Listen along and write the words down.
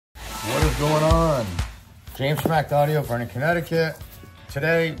What is going on? James from Act Audio, Vernon, Connecticut.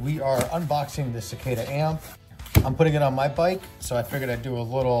 Today we are unboxing the CICADA amp. I'm putting it on my bike, so I figured I'd do a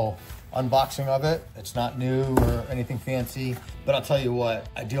little unboxing of it. It's not new or anything fancy, but I'll tell you what,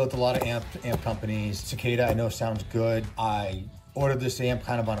 I deal with a lot of amp companies. CICADA I know sounds good. I ordered this amp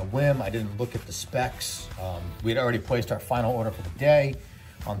kind of on a whim. I didn't look at the specs. We had already placed our final order for the day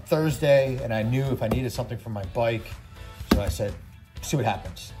on Thursday, and I knew if I needed something for my bike, so I said, see what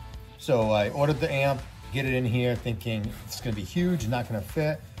happens. So I ordered the amp, get it in here thinking it's gonna be huge, not gonna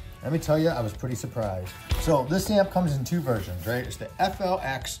fit. Let me tell you, I was pretty surprised. So this amp comes in two versions, right? It's the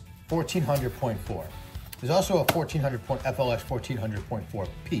FLX 1400.4. There's also a FLX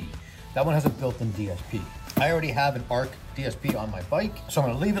 1400.4P. That one has a built-in DSP. I already have an ARC DSP on my bike, so I'm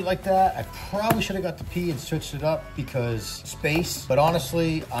gonna leave it like that. I probably should have got the P and switched it up because space, but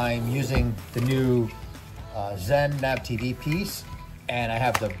honestly, I'm using the new Zen Nav TV piece, and I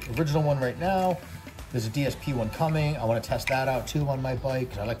have the original one right now. There's a DSP one coming. I want to test that out too on my bike,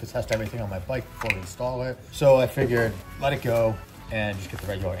 because I like to test everything on my bike before we install it. So I figured, let it go and just get the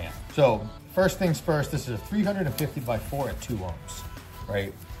regular amp. So first things first, this is a 350 by 4 at 2 ohms,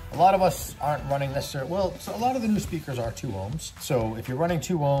 right? A lot of us aren't running necessarily, well, so a lot of the new speakers are 2 ohms. So if you're running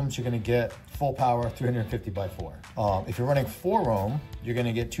 2 ohms, you're gonna get full power 350 by 4. If you're running 4 ohm, you're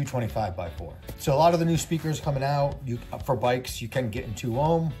gonna get 225 by 4. So a lot of the new speakers coming out, for bikes, you can get in 2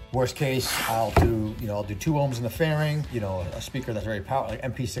 ohm. Worst case, I'll do 2 ohms in the fairing, a speaker that's very powerful, like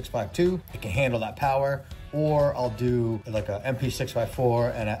MP652, it can handle that power. Or I'll do like a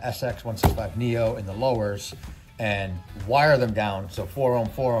MP654 and a SX165 Neo in the lowers, and wire them down, so 4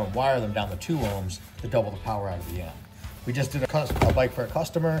 ohm, wire them down to 2 ohms to double the power out of the amp. We just did a bike for a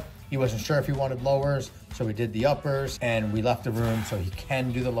customer. He wasn't sure if he wanted lowers, so we did the uppers, and we left the room so he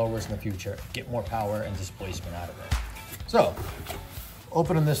can do the lowers in the future, get more power and displacement out of it. So,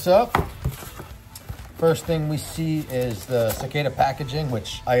 opening this up, first thing we see is the CICADA packaging,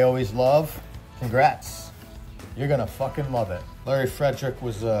 which I always love. Congrats. You're gonna fucking love it. Larry Frederick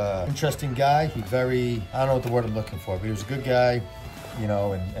was an interesting guy. I don't know what the word I'm looking for, but he was a good guy,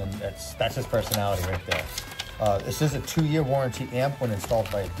 and that's his personality right there. This is a 2-year warranty amp when installed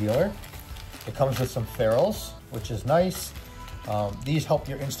by a dealer. It comes with some ferrules, which is nice. These help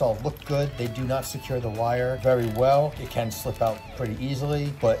your install look good. They do not secure the wire very well. It can slip out pretty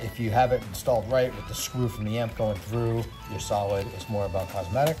easily, but if you have it installed right with the screw from the amp going through, you're solid. It's more about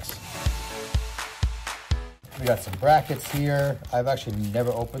cosmetics. We got some brackets here. I've actually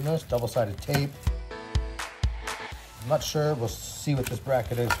never opened this, double-sided tape. I'm not sure, we'll see what this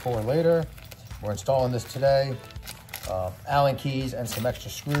bracket is for later. We're installing this today. Allen keys and some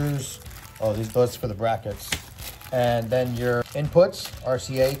extra screws. Oh, those for the brackets. And then your inputs,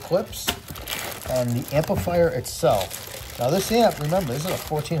 RCA clips, and the amplifier itself. Now this amp, remember, this is a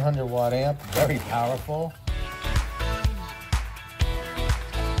 1400 watt amp, very powerful.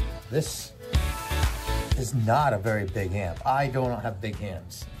 This is not a very big amp. I don't have big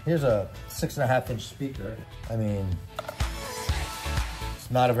hands. Here's a 6.5-inch speaker. I mean, it's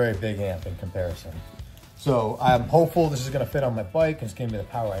not a very big amp in comparison. So I'm hopeful this is gonna fit on my bike and it's gonna be the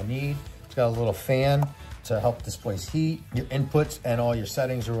power I need. It's got a little fan to help displace heat. Your inputs and all your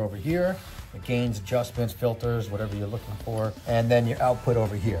settings are over here. The gains, adjustments, filters, whatever you're looking for. And then your output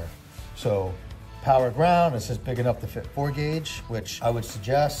over here. So power ground, this is big enough to fit 4 gauge, which I would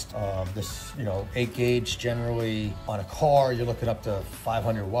suggest. This, 8 gauge generally on a car, you're looking up to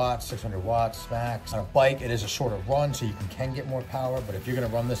 500 watts, 600 watts max. On a bike, it is a shorter run, so you can get more power, but if you're gonna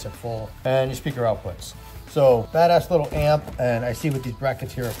run this at full, and your speaker outputs. So, badass little amp, and I see what these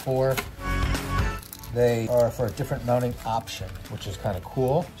brackets here are for. They are for a different mounting option, which is kind of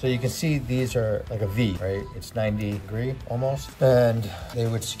cool. So you can see these are like a V, right? It's 90 degree almost. And they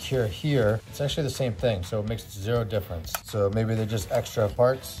would secure here. It's actually the same thing, so it makes 0 difference. So maybe they're just extra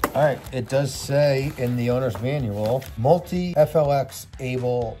parts. All right, it does say in the owner's manual, multi-FLX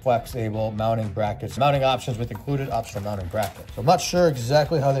able, flex able mounting brackets. Mounting options with included optional mounting bracket. So I'm not sure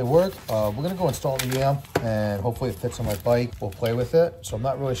exactly how they work. We're gonna go install the amp and hopefully it fits on my bike. We'll play with it. So I'm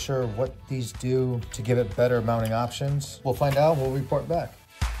not really sure what these do to give it better mounting options. We'll find out, we'll report back.